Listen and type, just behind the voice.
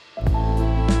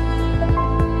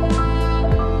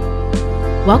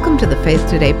Welcome to the Faith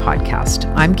Today podcast.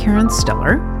 I'm Karen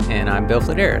Stiller. And I'm Bill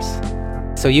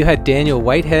Flederis. So you had Daniel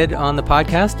Whitehead on the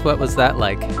podcast. What was that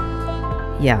like?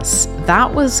 Yes,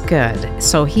 that was good.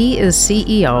 So he is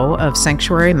CEO of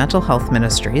Sanctuary Mental Health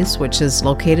Ministries, which is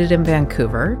located in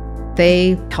Vancouver.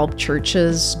 They help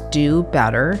churches do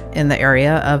better in the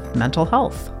area of mental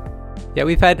health. Yeah,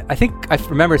 I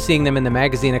remember seeing them in the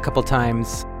magazine a couple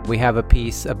times. We have a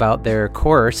piece about their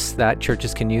course that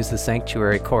churches can use, the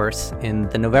Sanctuary course, in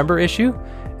the November issue.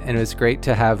 And it was great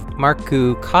to have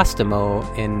Markku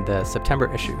Kostamo in the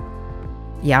September issue.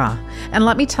 Yeah. And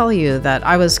let me tell you that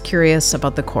I was curious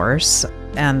about the course.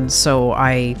 And so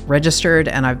I registered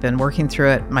and I've been working through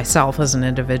it myself as an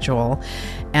individual.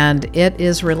 And it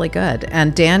is really good.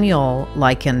 And Daniel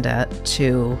likened it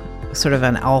to sort of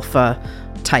an alpha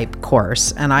type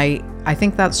course. And I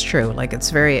think that's true. Like, it's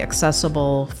very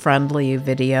accessible, friendly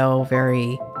video,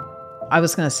 I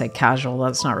was going to say casual.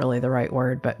 That's not really the right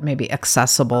word, but maybe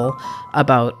accessible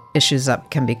about issues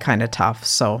that can be kind of tough.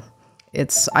 So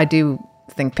I do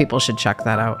think people should check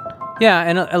that out. Yeah.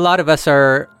 And a lot of us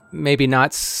are maybe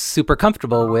not super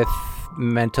comfortable with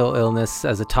mental illness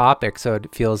as a topic. So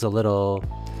it feels a little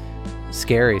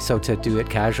scary. So to do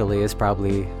it casually is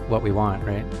probably what we want,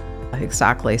 right?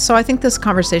 Exactly. So I think this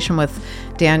conversation with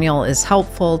Daniel is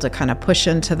helpful to kind of push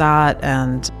into that.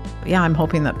 And yeah, I'm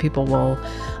hoping that people will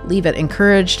leave it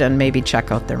encouraged and maybe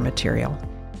check out their material.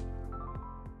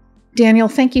 Daniel,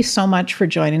 thank you so much for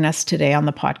joining us today on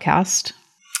the podcast.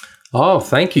 Oh,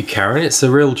 thank you, Karen. It's a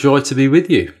real joy to be with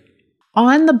you.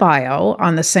 On the bio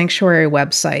on the Sanctuary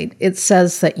website, it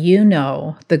says that you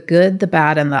know the good, the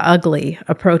bad, and the ugly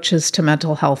approaches to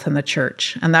mental health in the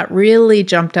church. And that really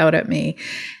jumped out at me.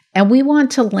 And we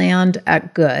want to land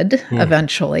at good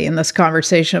eventually in this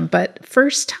conversation. But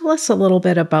first, tell us a little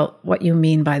bit about what you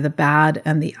mean by the bad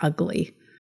and the ugly.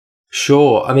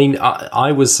 Sure. I mean,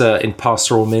 I was in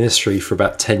pastoral ministry for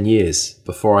about 10 years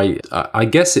before I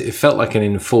guess it felt like an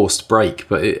enforced break,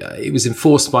 but it was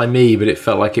enforced by me, but it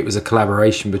felt like it was a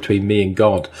collaboration between me and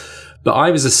God. But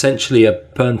I was essentially a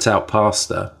burnt out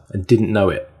pastor and didn't know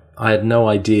it. I had no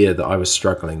idea that I was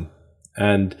struggling.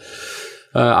 And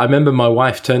I remember my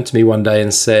wife turned to me one day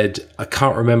and said, "I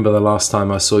can't remember the last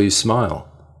time I saw you smile."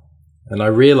 And I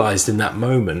realized in that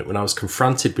moment, when I was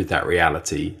confronted with that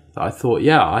reality, that I thought,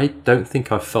 yeah, I don't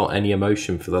think I've felt any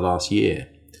emotion for the last year.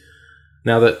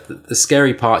 Now, the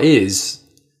scary part is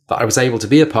that I was able to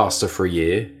be a pastor for a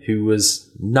year who was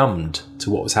numbed to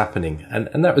what was happening.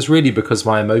 And that was really because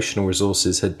my emotional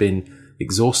resources had been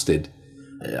exhausted.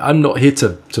 I'm not here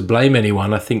to blame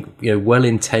anyone. I think,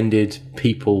 well-intended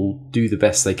people do the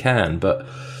best they can. But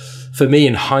for me,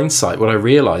 in hindsight, what I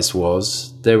realized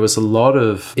was there was a lot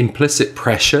of implicit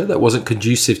pressure that wasn't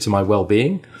conducive to my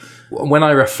well-being. When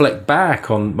I reflect back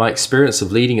on my experience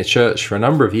of leading a church for a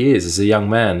number of years as a young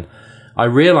man, I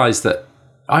realized that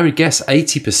I would guess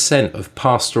 80% of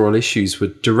pastoral issues were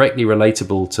directly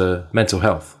relatable to mental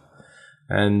health.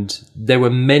 And there were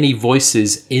many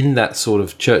voices in that sort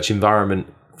of church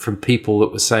environment from people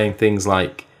that were saying things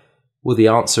like, well, the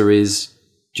answer is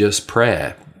just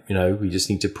prayer. We just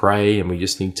need to pray and we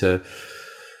just need to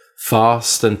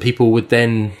fast. And people would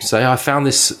then say, I found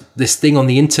this thing on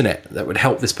the internet that would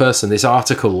help this person, this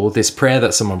article or this prayer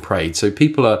that someone prayed. So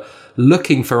people are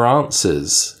looking for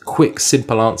answers, quick,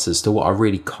 simple answers to what are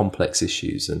really complex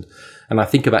issues. And I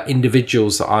think about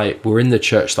individuals that were in the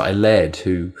church that I led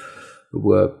who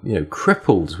were,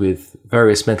 crippled with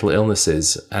various mental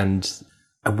illnesses, and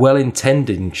a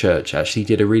well-intended church actually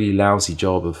did a really lousy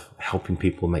job of helping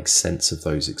people make sense of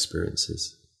those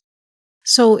experiences.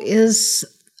 So is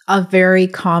a very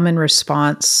common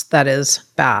response that is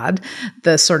bad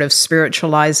the sort of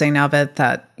spiritualizing of it,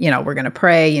 that, we're going to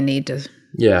pray, you need to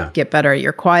get better at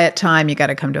your quiet time, you got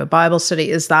to come to a Bible study?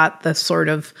 Is that the sort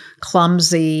of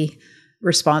clumsy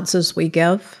responses we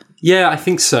give? Yeah, I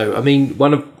think so. I mean,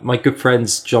 one of my good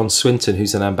friends, John Swinton,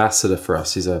 who's an ambassador for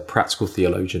us, he's a practical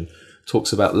theologian,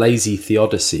 talks about lazy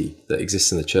theodicy that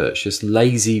exists in the church, just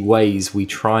lazy ways we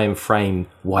try and frame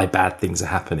why bad things are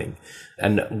happening.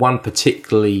 And one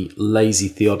particularly lazy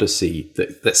theodicy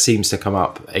that seems to come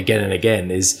up again and again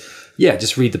is,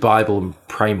 just read the Bible and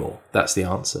pray more. That's the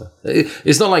answer.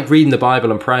 It's not like reading the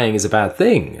Bible and praying is a bad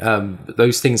thing.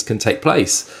 Those things can take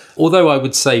place. Although I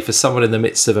would say for someone in the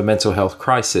midst of a mental health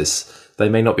crisis, they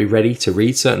may not be ready to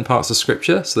read certain parts of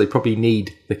Scripture, so they probably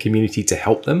need the community to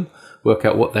help them work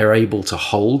out what they're able to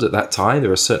hold at that time.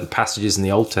 There are certain passages in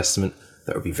the Old Testament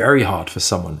that would be very hard for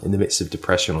someone in the midst of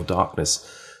depression or darkness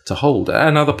to hold,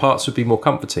 and other parts would be more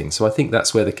comforting. So I think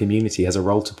that's where the community has a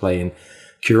role to play in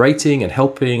curating and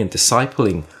helping and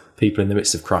discipling people in the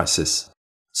midst of crisis.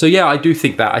 So yeah, I do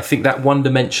think that. I think that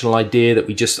one-dimensional idea that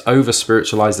we just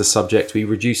over-spiritualize the subject, we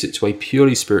reduce it to a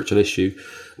purely spiritual issue.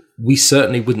 We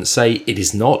certainly wouldn't say it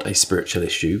is not a spiritual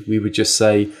issue. We would just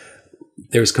say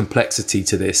there is complexity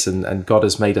to this, and God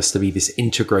has made us to be this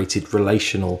integrated,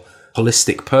 relational,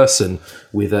 holistic person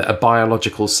with a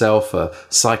biological self, a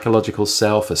psychological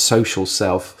self, a social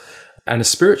self, and a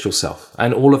spiritual self.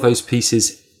 And all of those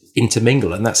pieces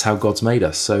intermingle, and that's how God's made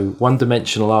us. So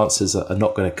one-dimensional answers are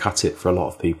not going to cut it for a lot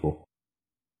of people.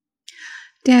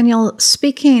 Daniel,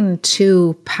 speaking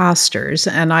to pastors,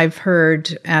 and I've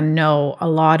heard and know a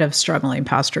lot of struggling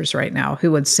pastors right now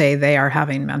who would say they are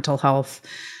having mental health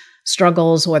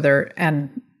struggles,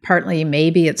 and partly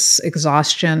maybe it's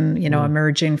exhaustion,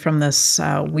 emerging from this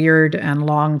weird and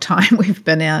long time we've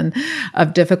been in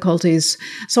of difficulties.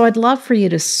 So I'd love for you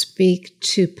to speak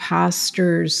to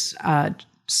pastors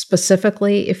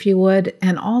specifically, if you would,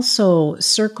 and also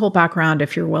circle back around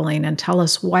if you're willing and tell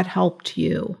us what helped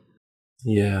you.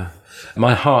 Yeah.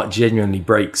 My heart genuinely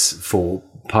breaks for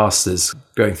pastors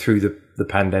going through the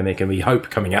pandemic, and we hope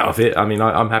coming out of it. I mean,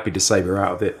 I'm happy to say we're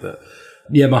out of it, but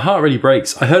yeah, my heart really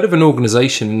breaks. I heard of an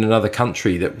organization in another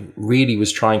country that really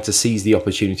was trying to seize the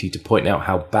opportunity to point out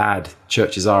how bad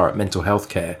churches are at mental health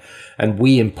care, and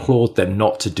we implored them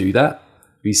not to do that.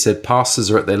 We said pastors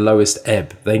are at their lowest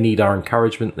ebb. They need our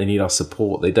encouragement. They need our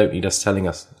support. They don't need us telling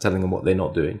them what they're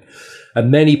not doing. And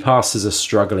many pastors are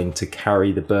struggling to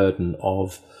carry the burden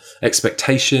of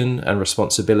expectation and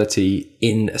responsibility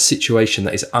in a situation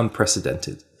that is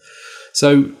unprecedented.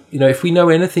 So, if we know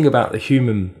anything about the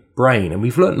human brain, and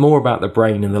we've learned more about the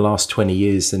brain in the last 20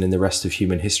 years than in the rest of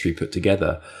human history put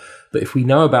together, but if we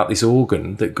know about this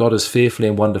organ that God has fearfully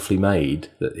and wonderfully made,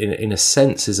 that in a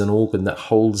sense is an organ that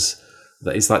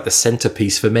is like the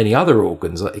centerpiece for many other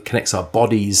organs. It connects our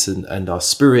bodies and our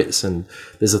spirits, and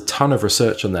there's a ton of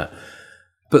research on that.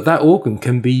 But that organ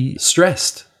can be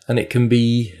stressed and it can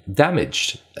be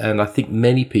damaged. And I think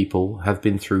many people have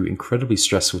been through incredibly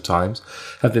stressful times,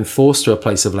 have been forced to a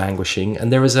place of languishing,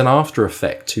 and there is an after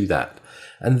effect to that.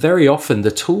 And very often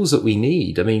the tools that we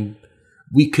need,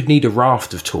 we could need a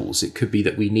raft of tools. It could be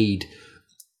that we need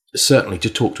certainly to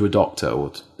talk to a doctor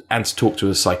and to talk to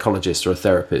a psychologist or a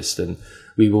therapist, and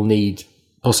we will need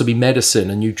possibly medicine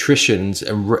and nutrition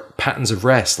and patterns of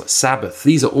rest, like Sabbath.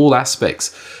 These are all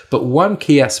aspects. But one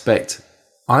key aspect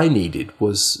I needed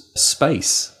was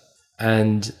space,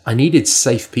 and I needed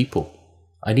safe people.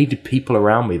 I needed people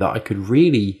around me that I could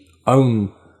really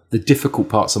own the difficult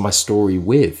parts of my story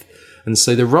with. And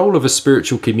so the role of a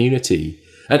spiritual community,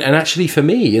 and actually for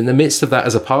me, in the midst of that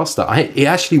as a pastor, it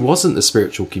actually wasn't the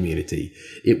spiritual community.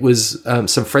 It was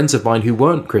some friends of mine who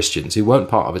weren't Christians, who weren't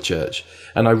part of a church.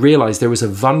 And I realized there was a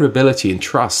vulnerability and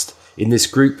trust in this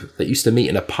group that used to meet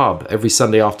in a pub every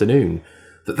Sunday afternoon,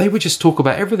 that they would just talk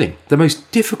about everything, the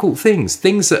most difficult things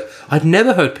that I'd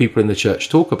never heard people in the church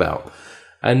talk about.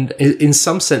 And in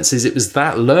some senses, it was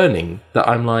that learning that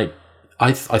I'm like,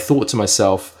 I thought to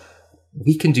myself,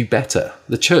 we can do better.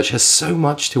 The church has so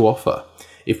much to offer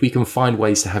if we can find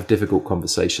ways to have difficult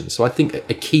conversations. So I think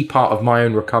a key part of my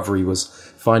own recovery was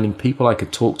finding people I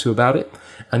could talk to about it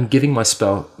and giving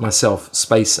myself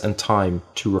space and time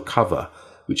to recover,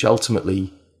 which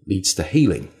ultimately leads to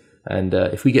healing. And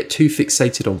if we get too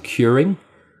fixated on curing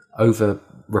over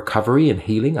recovery and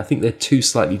healing, I think they're two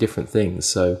slightly different things.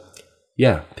 So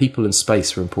yeah, people and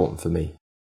space are important for me.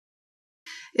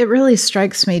 It really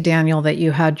strikes me, Daniel, that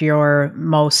you had your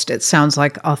most, it sounds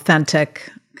like,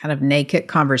 authentic, kind of naked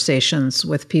conversations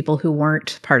with people who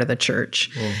weren't part of the church.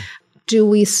 Do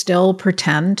we still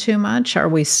pretend too much? Are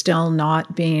we still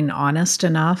not being honest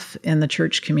enough in the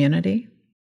church community?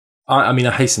 I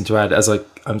hasten to add, as I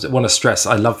want to stress,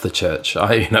 I love the church.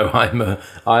 I've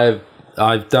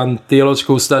done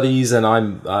theological studies, and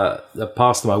I'm a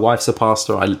pastor. My wife's a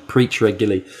pastor. I preach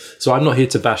regularly. So I'm not here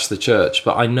to bash the church,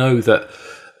 but I know that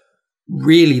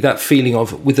really that feeling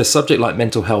of, with a subject like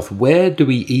mental health, where do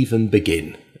we even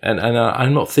begin? And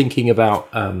I'm not thinking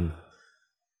about,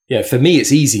 for me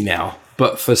it's easy now,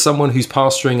 but for someone who's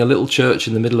pastoring a little church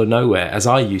in the middle of nowhere, as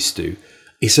I used to,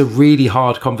 it's a really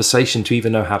hard conversation to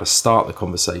even know how to start the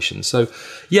conversation. So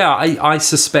yeah, I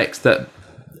suspect that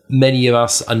many of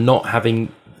us are not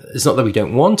having, it's not that we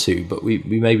don't want to, but we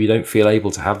maybe don't feel able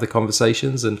to have the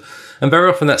conversations. And very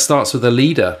often that starts with a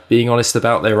leader being honest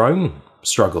about their own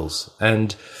struggles.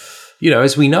 And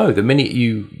as we know, the minute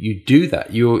you do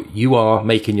that, you are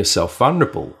making yourself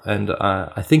vulnerable. And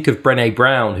I think of Brené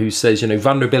Brown, who says,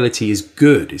 vulnerability is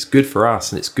good. It's good for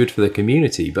us and it's good for the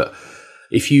community. But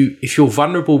if you're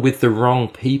vulnerable with the wrong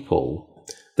people,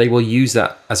 they will use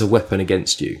that as a weapon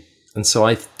against you. And so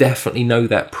I definitely know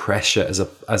that pressure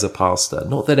as a pastor.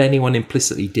 Not that anyone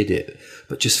implicitly did it,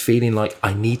 but just feeling like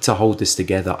I need to hold this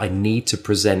together. I need to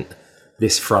present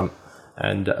this front.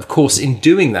 And of course, in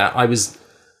doing that, I was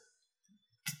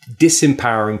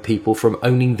disempowering people from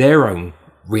owning their own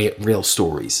real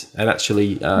stories. And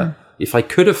actually, if I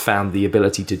could have found the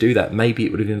ability to do that, maybe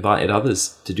it would have invited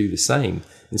others to do the same,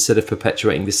 instead of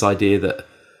perpetuating this idea that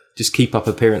just keep up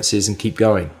appearances and keep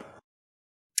going.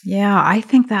 Yeah, I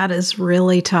think that is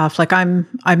really tough. Like I'm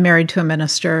married to a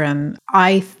minister, and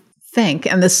I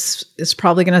think, and this is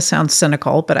probably going to sound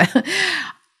cynical, but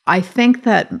I think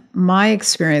that my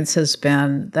experience has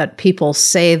been that people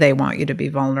say they want you to be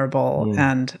vulnerable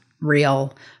and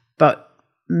real, but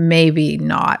maybe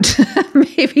not.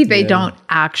 Maybe they don't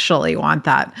actually want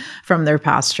that from their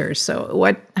pastors.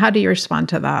 So how do you respond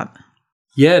to that?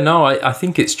 Yeah, no, I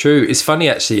think it's true. It's funny,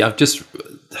 actually.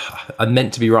 I'm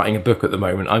meant to be writing a book at the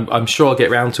moment. I'm sure I'll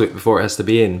get around to it before it has to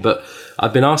be in, but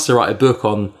I've been asked to write a book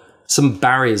on some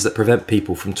barriers that prevent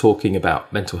people from talking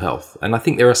about mental health. And I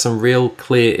think there are some real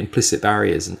clear implicit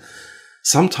barriers. And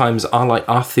sometimes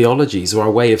our theologies or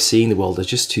our way of seeing the world are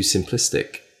just too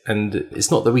simplistic. And it's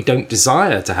not that we don't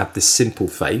desire to have this simple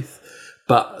faith,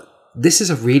 but this is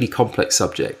a really complex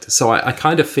subject. So I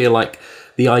kind of feel like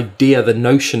the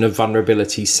notion of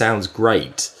vulnerability sounds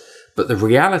great, but the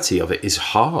reality of it is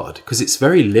hard because it's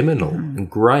very liminal and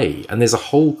grey. And there's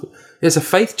a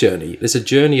faith journey. There's a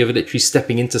journey of literally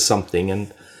stepping into something.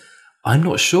 And I'm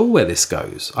not sure where this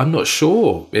goes. I'm not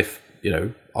sure if,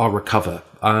 I'll recover.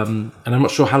 And I'm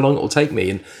not sure how long it will take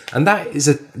me. And that is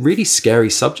a really scary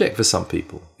subject for some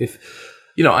people.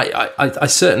 I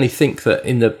certainly think that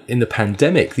in the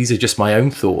pandemic, these are just my own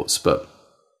thoughts, but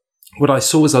what I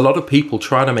saw was a lot of people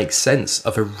trying to make sense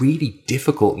of a really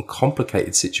difficult and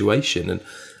complicated situation. And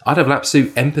I'd have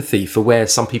absolute empathy for where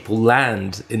some people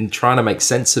land in trying to make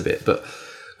sense of it. But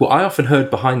what I often heard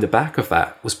behind the back of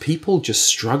that was people just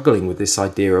struggling with this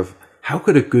idea of how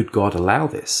could a good God allow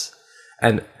this?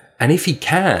 And if he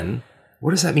can,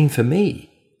 what does that mean for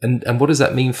me? And what does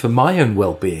that mean for my own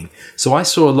well-being? So I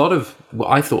saw a lot of what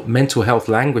I thought mental health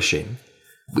languishing,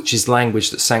 which is language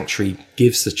that Sanctuary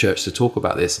gives the church to talk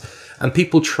about this, and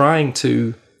people trying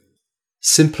to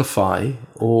simplify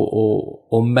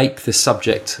or make the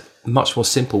subject much more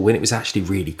simple when it was actually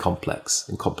really complex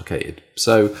and complicated.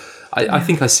 So I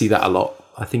think I see that a lot.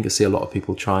 I think I see a lot of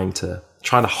people trying to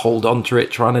hold on to it,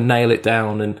 trying to nail it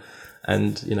down, and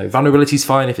vulnerability is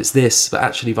fine if it's this, but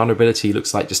actually vulnerability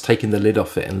looks like just taking the lid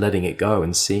off it and letting it go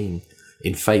and seeing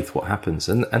in faith what happens,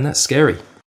 and that's scary.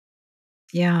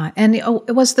 Yeah. And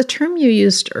was the term you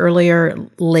used earlier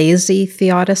lazy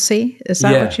theodicy? Is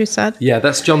that what you said? Yeah,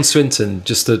 that's John Swinton.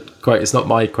 Just a quote. It's not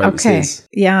my quote. Okay. It's his.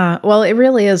 Yeah. Well, it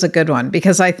really is a good one,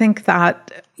 because I think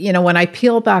that, when I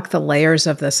peel back the layers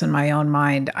of this in my own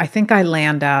mind, I think I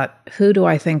land at who do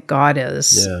I think God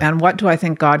is and what do I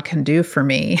think God can do for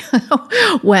me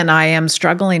when I am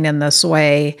struggling in this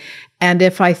way. And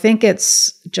if I think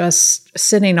it's just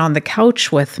sitting on the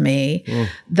couch with me,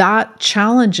 that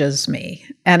challenges me.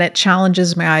 And it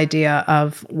challenges my idea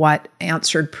of what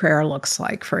answered prayer looks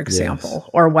like, for example,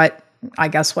 or what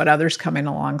others coming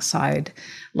alongside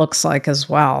looks like as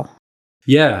well.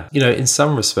 Yeah, in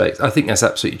some respects, I think that's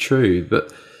absolutely true.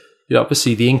 But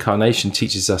obviously the incarnation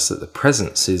teaches us that the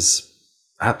presence is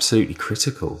absolutely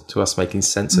critical to us making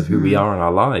sense of who we are in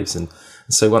our lives. And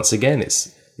so once again,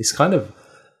 it's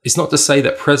not to say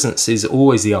that presence is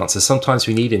always the answer. Sometimes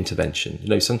we need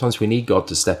intervention. Sometimes we need God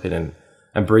to step in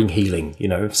and bring healing.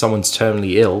 If someone's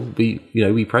terminally ill,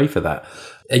 we pray for that.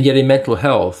 And yet in mental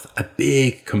health, a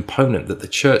big component that the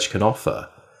church can offer,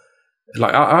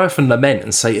 like I often lament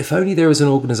and say, if only there was an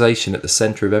organization at the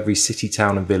center of every city,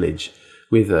 town and village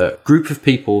with a group of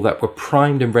people that were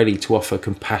primed and ready to offer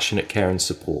compassionate care and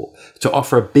support, to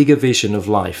offer a bigger vision of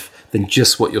life than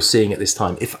just what you're seeing at this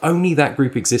time. If only that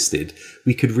group existed,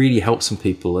 we could really help some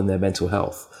people in their mental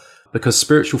health, because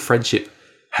spiritual friendship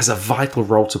has a vital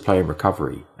role to play in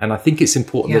recovery. And I think it's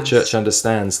important the church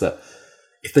understands that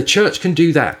if the church can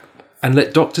do that, and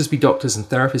let doctors be doctors and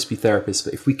therapists be therapists,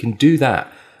 but if we can do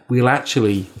that, we'll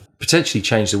actually potentially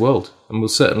change the world. And we'll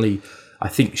certainly, I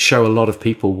think, show a lot of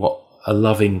people what a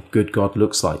loving, good God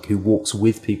looks like, who walks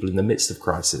with people in the midst of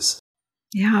crisis.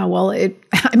 Yeah, well,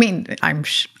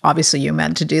 obviously you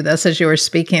meant to do this as you were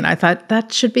speaking. I thought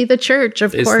that should be the church,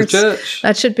 of course. It's the church.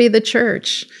 That should be the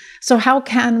church. So how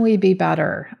can we be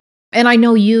better? And I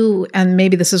know you, and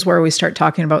maybe this is where we start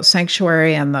talking about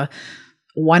Sanctuary and the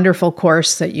wonderful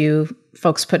course that you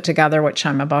folks put together, which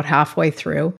I'm about halfway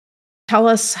through. Tell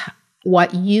us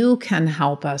what you can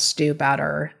help us do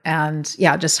better, and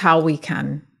just how we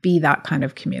can be that kind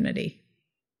of community.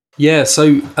 Yeah,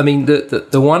 so I mean,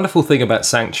 the wonderful thing about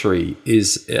Sanctuary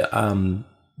is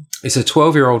it's a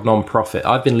 12-year-old non-profit.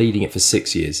 I've been leading it for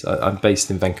 6 years. I'm based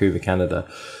in Vancouver, Canada.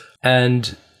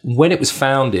 And when it was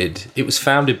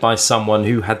founded by someone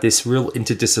who had this real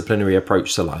interdisciplinary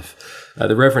approach to life.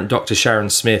 The Reverend Dr.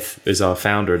 Sharon Smith is our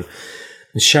founder.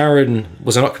 And Sharon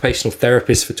was an occupational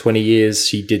therapist for 20 years.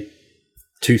 She did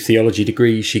 2 theology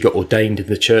degrees. She got ordained in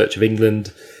the Church of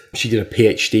England. She did a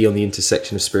PhD on the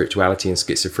intersection of spirituality and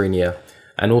schizophrenia.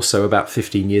 And also about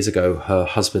 15 years ago, her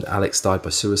husband Alex died by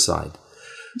suicide.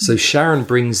 So Sharon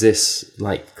brings this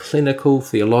like clinical,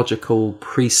 theological,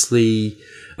 priestly,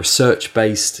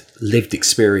 research-based lived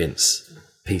experience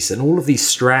piece. And all of these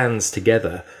strands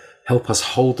together help us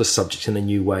hold the subject in a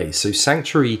new way. So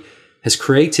Sanctuary has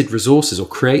created resources or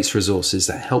creates resources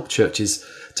that help churches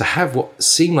to have what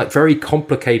seem like very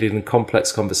complicated and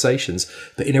complex conversations,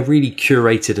 but in a really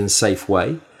curated and safe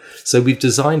way. So we've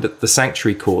designed the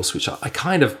Sanctuary course, which I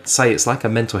kind of say it's like a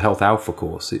mental health alpha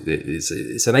course.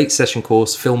 It's an 8-session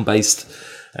course, film-based.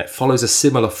 It follows a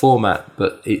similar format,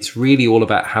 but it's really all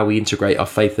about how we integrate our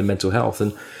faith and mental health.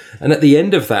 And at the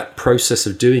end of that process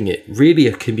of doing it, really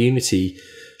a community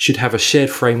should have a shared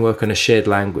framework and a shared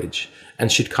language,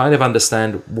 and should kind of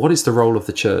understand what is the role of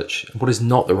the church and what is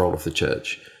not the role of the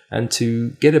church, and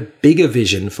to get a bigger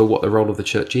vision for what the role of the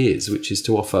church is, which is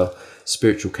to offer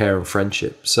spiritual care and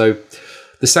friendship. So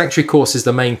the Sanctuary course is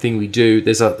the main thing we do.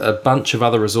 There's a bunch of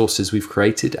other resources we've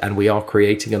created and we are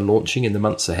creating and launching in the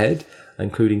months ahead,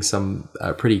 including some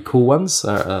pretty cool ones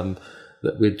that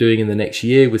we're doing in the next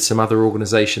year with some other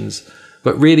organizations.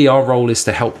 But really our role is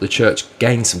to help the church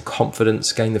gain some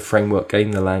confidence, gain the framework, gain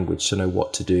the language to know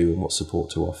what to do and what support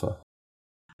to offer.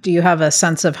 Do you have a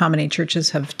sense of how many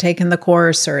churches have taken the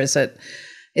course, or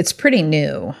it's pretty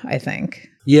new, I think?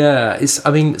 Yeah,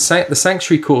 the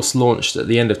Sanctuary course launched at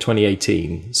the end of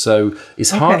 2018. So it's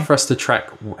hard for us to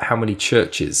track how many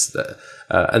churches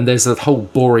and there's a whole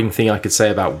boring thing I could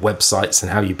say about websites and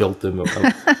how you build them.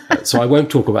 So I won't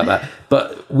talk about that.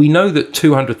 But we know that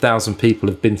 200,000 people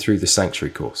have been through the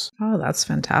Sanctuary course. Oh, that's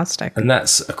fantastic. And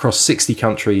that's across 60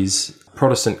 countries,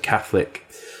 Protestant, Catholic.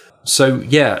 So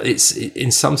yeah, it's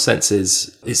in some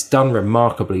senses, it's done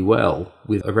remarkably well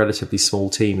with a relatively small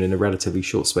team in a relatively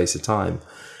short space of time.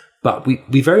 But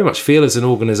we very much feel as an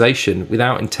organization,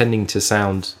 without intending to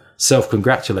sound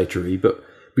self-congratulatory, but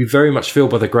we very much feel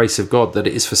by the grace of God that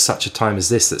it is for such a time as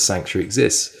this that Sanctuary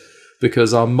exists.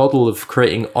 Because our model of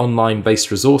creating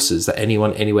online-based resources that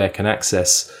anyone, anywhere can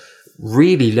access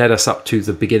really led us up to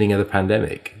the beginning of the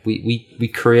pandemic.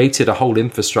 We created a whole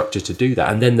infrastructure to do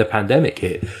that. And then the pandemic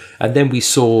hit. And then we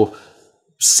saw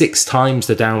 6 times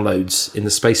the downloads in the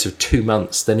space of 2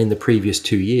 months than in the previous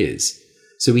 2 years.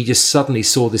 So we just suddenly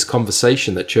saw this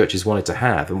conversation that churches wanted to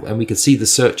have. And we could see the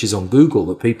searches on Google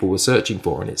that people were searching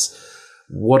for. And it's,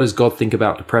 what does God think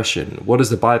about depression? What does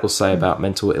the Bible say about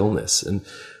mental illness? And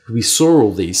we saw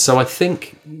all these. So I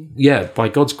think, yeah, by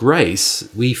God's grace,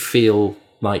 we feel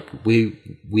like we're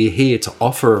here to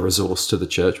offer a resource to the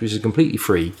church, which is completely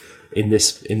free in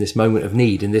this moment of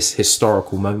need, in this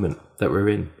historical moment that we're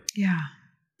in. Yeah.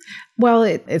 Well,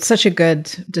 it's such a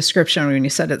good description when you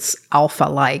said it's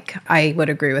alpha-like. I would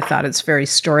agree with that. It's very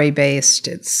story-based.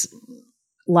 It's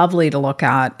lovely to look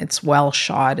at. It's well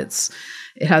shot. It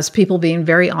has people being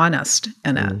very honest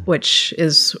in it, which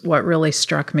is what really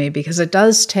struck me, because it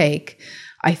does take,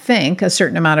 I think, a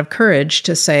certain amount of courage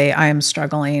to say, I am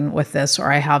struggling with this,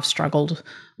 or I have struggled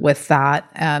with that,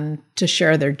 and to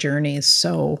share their journeys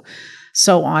so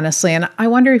honestly. And I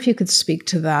wonder if you could speak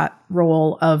to that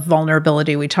role of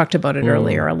vulnerability. We talked about it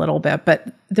earlier a little bit, but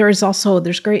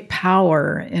there's great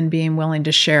power in being willing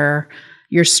to share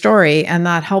your story, and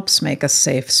that helps make a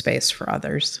safe space for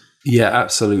others. Yeah,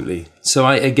 absolutely. So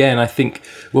I think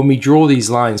when we draw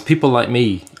these lines, people like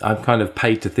me, I'm kind of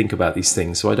paid to think about these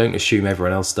things, so I don't assume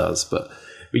everyone else does. But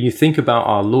when you think about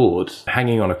our Lord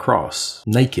hanging on a cross,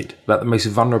 naked, about the most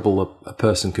vulnerable a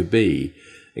person could be,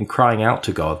 and crying out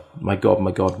to God, my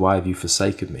God, why have you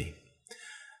forsaken me?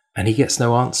 And he gets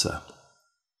no answer.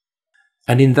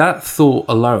 And in that thought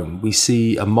alone, we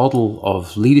see a model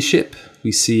of leadership.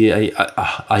 We see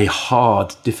a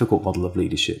hard, difficult model of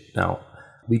leadership. Now,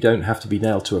 we don't have to be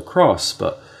nailed to a cross,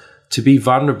 but to be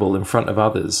vulnerable in front of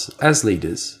others as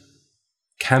leaders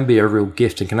can be a real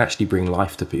gift and can actually bring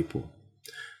life to people.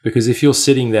 Because if you're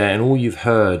sitting there and all you've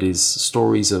heard is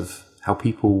stories of how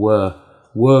people were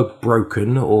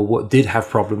broken or what did have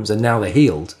problems and now they're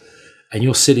healed, and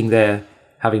you're sitting there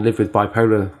having lived with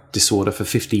bipolar disorder for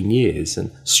 15 years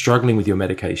and struggling with your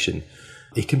medication,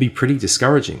 it can be pretty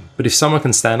discouraging. But if someone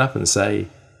can stand up and say,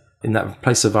 in that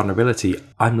place of vulnerability,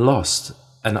 I'm lost,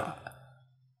 and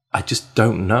I just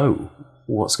don't know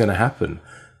what's going to happen,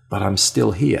 but I'm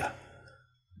still here.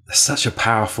 There's such a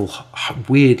powerful,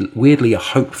 weirdly a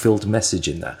hope-filled message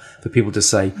in that for people to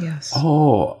say, yes,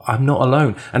 oh, I'm not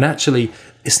alone. And actually,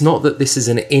 it's not that this is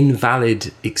an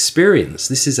invalid experience.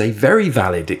 This is a very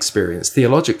valid experience,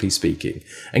 theologically speaking.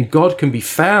 And God can be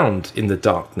found in the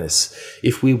darkness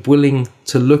if we're willing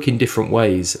to look in different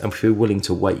ways and if we're willing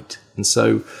to wait. And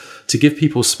so to give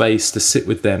people space to sit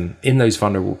with them in those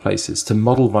vulnerable places, to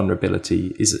model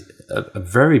vulnerability, is a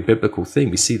very biblical thing.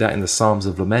 We see that in the Psalms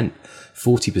of Lament.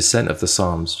 40% of the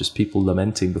Psalms, just people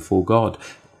lamenting before God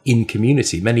in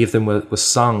community. Many of them were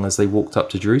sung as they walked up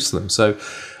to Jerusalem. So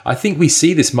I think we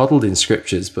see this modeled in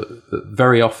scriptures, but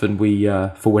very often we,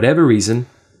 for whatever reason,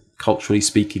 culturally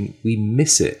speaking, we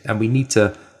miss it, and we need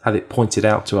to have it pointed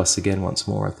out to us again once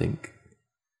more, I think.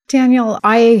 Daniel,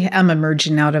 I am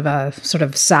emerging out of a sort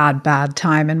of sad, bad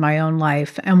time in my own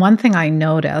life. And one thing I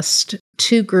noticed,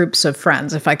 two groups of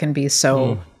friends, if I can be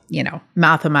so,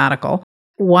 mathematical.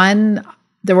 One,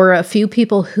 there were a few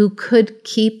people who could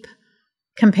keep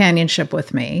companionship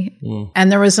with me.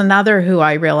 And there was another who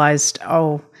I realized,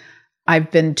 I've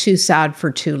been too sad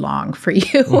for too long for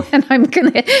you. And I'm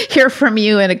going to hear from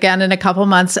you again in a couple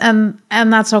months. And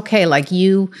that's okay. Like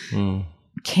you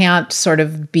can't sort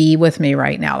of be with me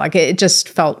right now. Like it just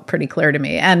felt pretty clear to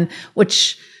me. And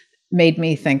which made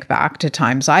me think back to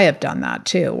times I have done that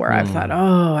too, where I've thought,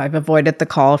 I've avoided the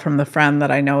call from the friend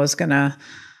that I know is going to,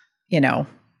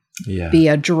 be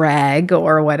a drag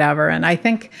or whatever. And I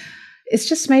think it's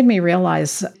just made me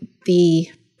realize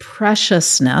the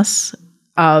preciousness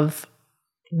of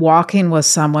walking with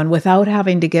someone without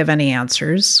having to give any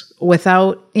answers,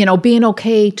 without, being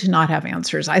okay to not have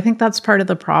answers. I think that's part of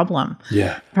the problem.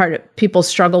 Yeah. People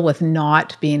struggle with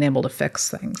not being able to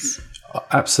fix things.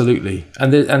 Absolutely.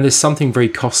 And there's something very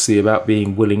costly about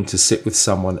being willing to sit with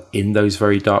someone in those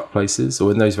very dark places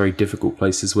or in those very difficult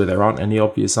places where there aren't any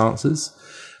obvious answers.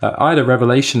 I had a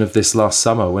revelation of this last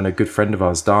summer when a good friend of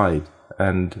ours died,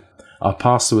 and our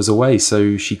pastor was away,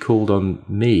 so she called on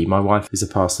me. My wife is a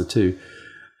pastor too.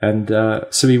 And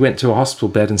so we went to a hospital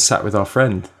bed and sat with our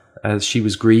friend as she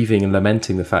was grieving and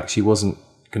lamenting the fact she wasn't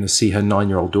going to see her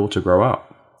 9-year-old daughter grow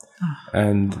up.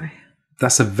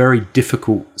 That's a very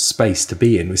difficult space to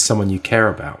be in with someone you care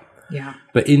about. Yeah.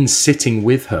 But in sitting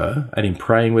with her and in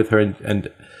praying with her,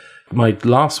 and my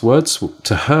last words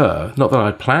to her, not that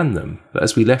I'd planned them, but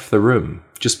as we left the room,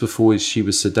 just before she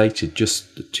was sedated,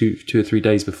 just two or 3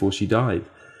 days before she died,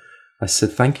 I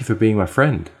said, thank you for being my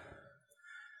friend.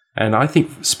 And I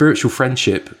think spiritual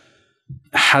friendship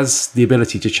has the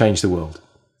ability to change the world.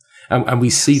 And we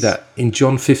see that in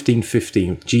John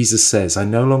 15:15, Jesus says, I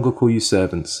no longer call you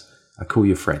servants, I call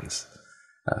you friends.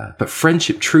 But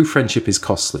friendship, true friendship, is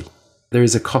costly. There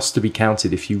is a cost to be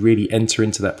counted if you really enter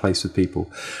into that place with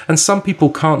people. And some people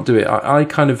can't do it. I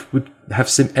kind of would have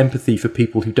some empathy for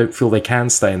people who don't feel they can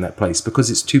stay in that place because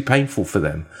it's too painful for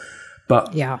them.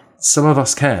 But some of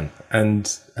us can.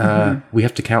 And we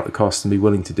have to count the cost and be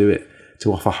willing to do it,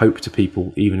 to offer hope to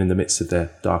people, even in the midst of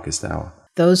their darkest hour.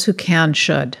 Those who can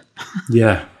should.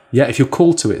 Yeah, if you're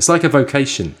called to it. It's like a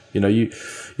vocation.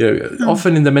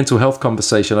 Often in the mental health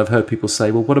conversation, I've heard people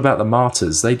say, well, what about the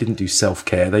martyrs? They didn't do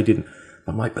self-care. They didn't.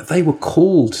 I'm like, but they were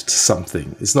called to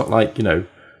something. It's not like,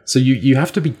 so you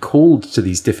have to be called to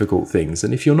these difficult things.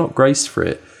 And if you're not graced for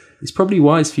it, it's probably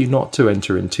wise for you not to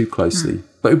enter in too closely.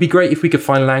 But it would be great if we could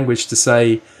find language to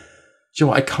say, you know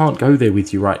what, I can't go there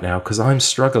with you right now because I'm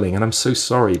struggling and I'm so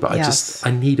sorry, but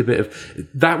I need a bit of,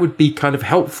 that would be kind of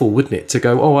helpful, wouldn't it? To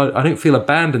go, I don't feel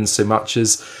abandoned so much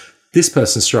as this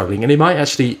person's struggling. And it might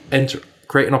actually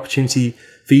create an opportunity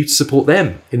for you to support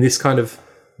them in this kind of,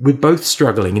 we're both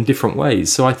struggling in different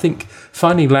ways. So I think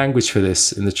finding language for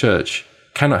this in the church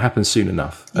cannot happen soon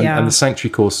enough. And the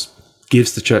Sanctuary course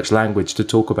gives the church language to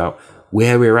talk about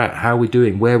where we're at, how we're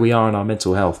doing, where we are in our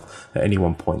mental health at any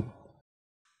one point.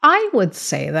 I would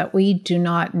say that we do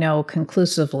not know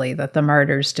conclusively that the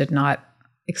martyrs did not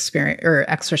experience or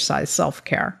exercise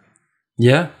self-care.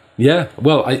 Yeah.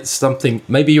 Well, it's something,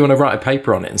 maybe you want to write a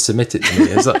paper on it and submit it to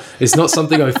me. It's not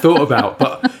something I've thought about,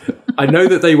 but I know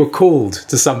that they were called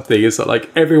to something. It's not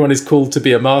like everyone is called to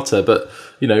be a martyr, but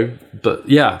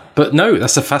no,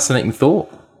 that's a fascinating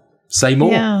thought. Say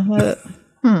more.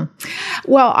 Yeah.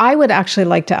 Well, I would actually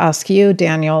like to ask you,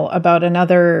 Daniel, about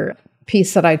another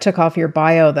piece that I took off your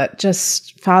bio that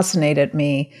just fascinated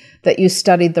me, that you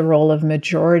studied the role of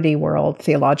majority world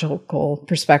theological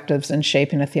perspectives in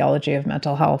shaping a theology of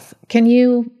mental health. Can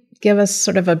you give us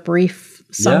sort of a brief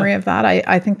summary of that?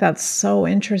 I think that's so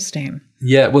interesting.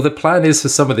 Yeah, well, the plan is for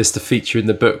some of this to feature in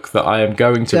the book that I am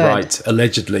going to write,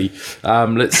 allegedly.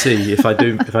 Let's see if I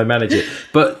do, if I manage it.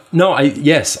 But no,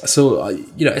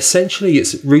 essentially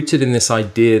it's rooted in this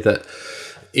idea that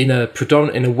in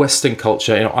a Western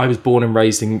culture, I was born and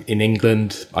raised in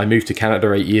England. I moved to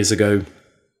Canada 8 years ago.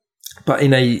 But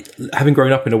having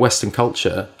grown up in a Western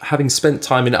culture, having spent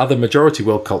time in other majority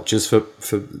world cultures for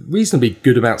reasonably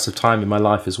good amounts of time in my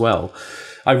life as well,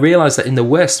 I realized that in the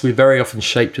West, we're very often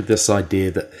shaped with this idea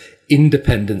that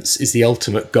independence is the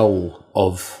ultimate goal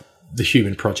of the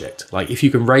human project. Like, if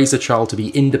you can raise a child to be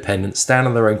independent, stand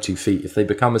on their own 2 feet, if they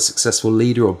become a successful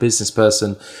leader or business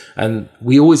person, and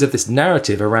we always have this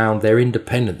narrative around they're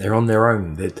independent, they're on their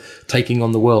own, they're taking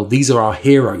on the world. These are our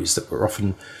heroes that were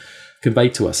often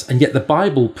conveyed to us. And yet the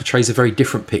Bible portrays a very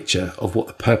different picture of what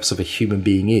the purpose of a human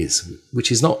being is,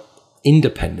 which is not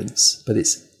independence, but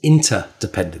it's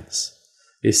interdependence.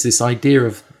 It's this idea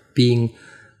of being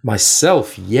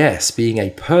myself, yes, being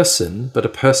a person, but a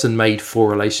person made for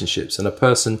relationships, and a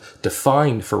person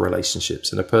defined for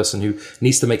relationships, and a person who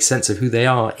needs to make sense of who they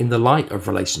are in the light of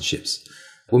relationships.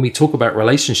 When we talk about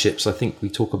relationships, I think we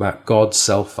talk about God,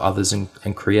 self, others,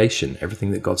 and creation,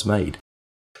 everything that God's made.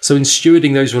 So in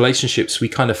stewarding those relationships, we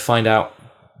kind of find out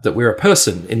that we're a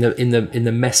person in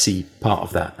the messy part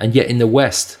of that. And yet in the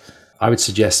West, I would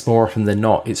suggest more often than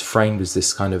not, it's framed as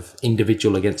this kind of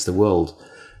individual against the world.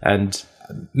 And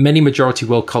many majority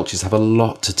world cultures have a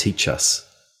lot to teach us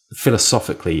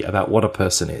philosophically about what a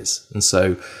person is. And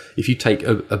so if you take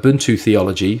Ubuntu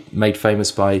theology, made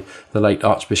famous by the late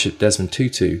Archbishop Desmond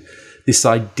Tutu, this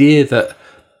idea that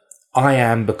I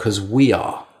am because we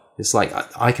are. It's like,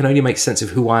 I can only make sense of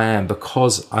who I am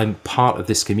because I'm part of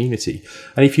this community.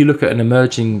 And if you look at an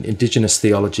emerging indigenous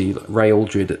theology, Ray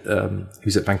Aldred,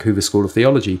 who's at Vancouver School of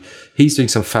Theology, he's doing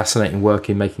some fascinating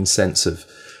work in making sense of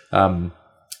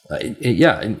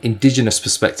indigenous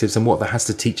perspectives and what that has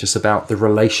to teach us about the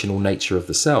relational nature of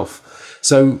the self.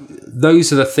 So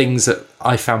those are the things that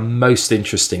I found most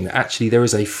interesting, that actually there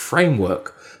is a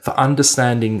framework for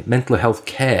understanding mental health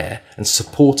care and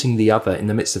supporting the other in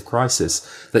the midst of crisis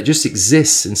that just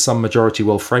exists in some majority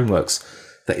world frameworks,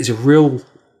 that is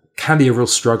can be a real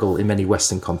struggle in many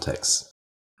Western contexts.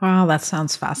 Wow, that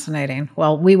sounds fascinating.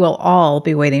 Well, we will all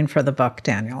be waiting for the book,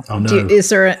 Daniel. Oh, no. Is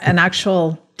there an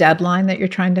actual deadline that you're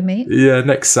trying to meet? Yeah,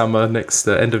 next summer,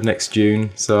 end of next June.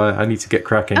 So I need to get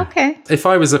cracking. Okay. If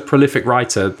I was a prolific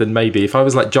writer, then maybe. If I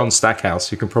was like John Stackhouse,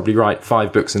 who can probably write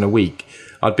 5 books in a week,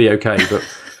 I'd be okay. But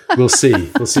we'll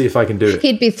see. We'll see if I can do it.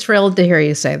 He'd be thrilled to hear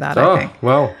you say that, I think.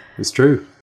 Well, it's true.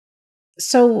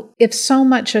 So if so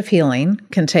much of healing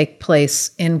can take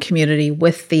place in community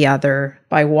with the other,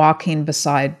 by walking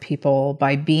beside people,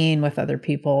 by being with other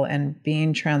people and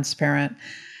being transparent,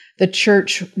 the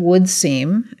church would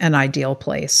seem an ideal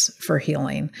place for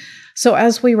healing. So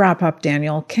as we wrap up,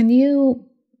 Daniel, can you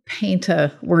paint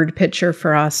a word picture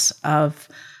for us of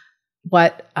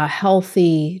what a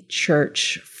healthy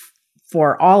church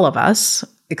for all of us,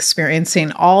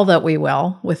 experiencing all that we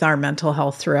will with our mental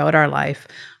health throughout our life,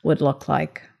 would look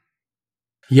like?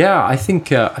 Yeah, I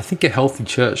think a healthy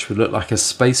church would look like a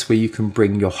space where you can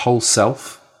bring your whole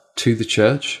self to the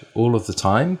church all of the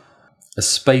time. A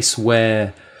space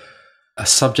where a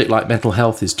subject like mental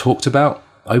health is talked about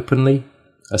openly.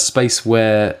 A space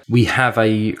where we have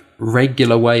a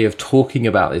regular way of talking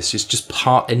about this. It's just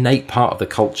innate part of the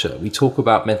culture. We talk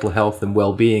about mental health and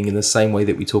well-being in the same way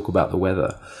that we talk about the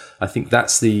weather. I think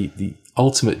that's the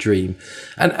ultimate dream.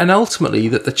 And ultimately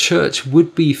that the church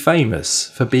would be famous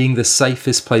for being the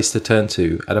safest place to turn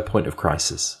to at a point of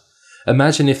crisis.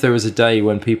 Imagine if there was a day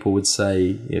when people would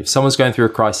say, if someone's going through a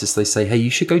crisis, they say, hey,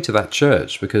 you should go to that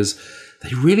church because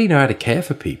they really know how to care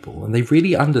for people and they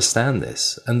really understand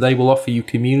this, and they will offer you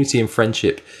community and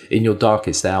friendship in your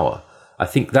darkest hour. I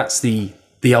think that's the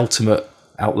ultimate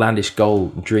outlandish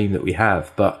goal and dream that we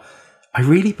have. But I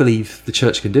really believe the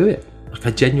church can do it. Like,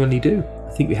 I genuinely do.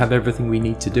 I think we have everything we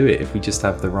need to do it if we just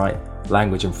have the right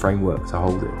language and framework to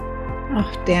hold it.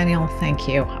 Oh, Daniel, thank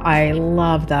you. I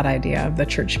love that idea of the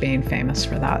church being famous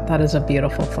for that. That is a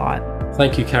beautiful thought.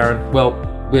 Thank you, Karen. Well,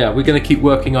 yeah, we're going to keep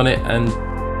working on it, and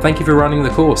thank you for running the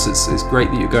course. It's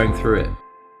great that you're going through it.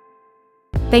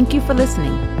 Thank you for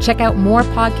listening. Check out more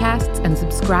podcasts and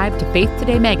subscribe to Faith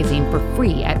Today magazine for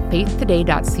free at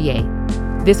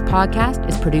faithtoday.ca. This podcast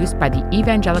is produced by the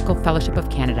Evangelical Fellowship of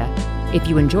Canada. If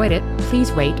you enjoyed it,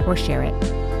 please rate or share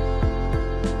it.